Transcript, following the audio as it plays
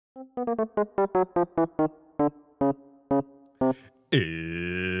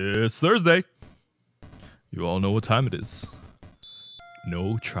It's Thursday. You all know what time it is.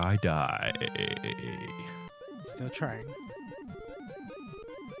 No try die. Still trying.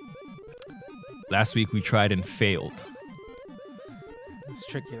 Last week we tried and failed. It's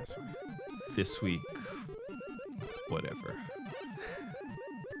tricky, that's why. This week, whatever.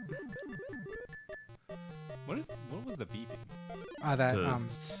 What was the beeping? That To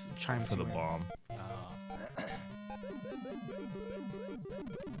chimes For the you in. bomb.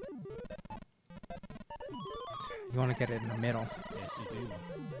 You want to get it in the middle. Yes, you do.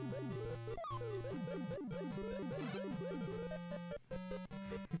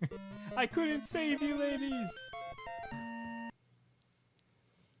 I couldn't save you, ladies.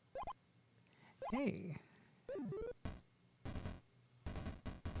 Hey.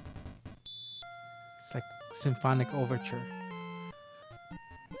 It's like symphonic overture.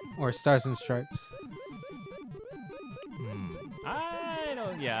 Or Stars and Stripes. I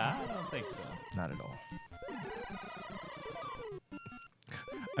don't think so. Not at all.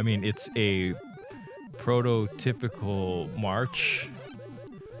 I mean, it's a prototypical march.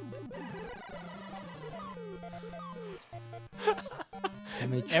 I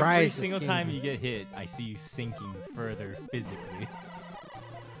mean, try Every this single game. time you get hit, I see you sinking further physically.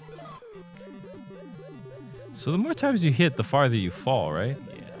 So the more times you hit, the farther you fall, right?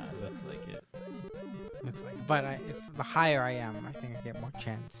 Yeah, looks like it. Looks like, but if the higher I am, I think I get more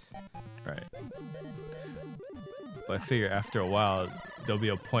chance. Right. But I figure after a while, there'll be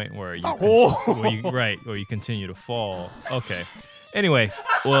a point where you, where you continue to fall. Okay. Anyway,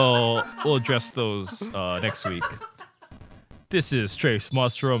 we'll address those next week. This is Trace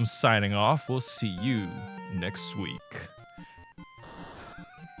Mushroom signing off. We'll see you next week.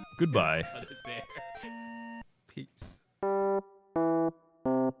 Goodbye.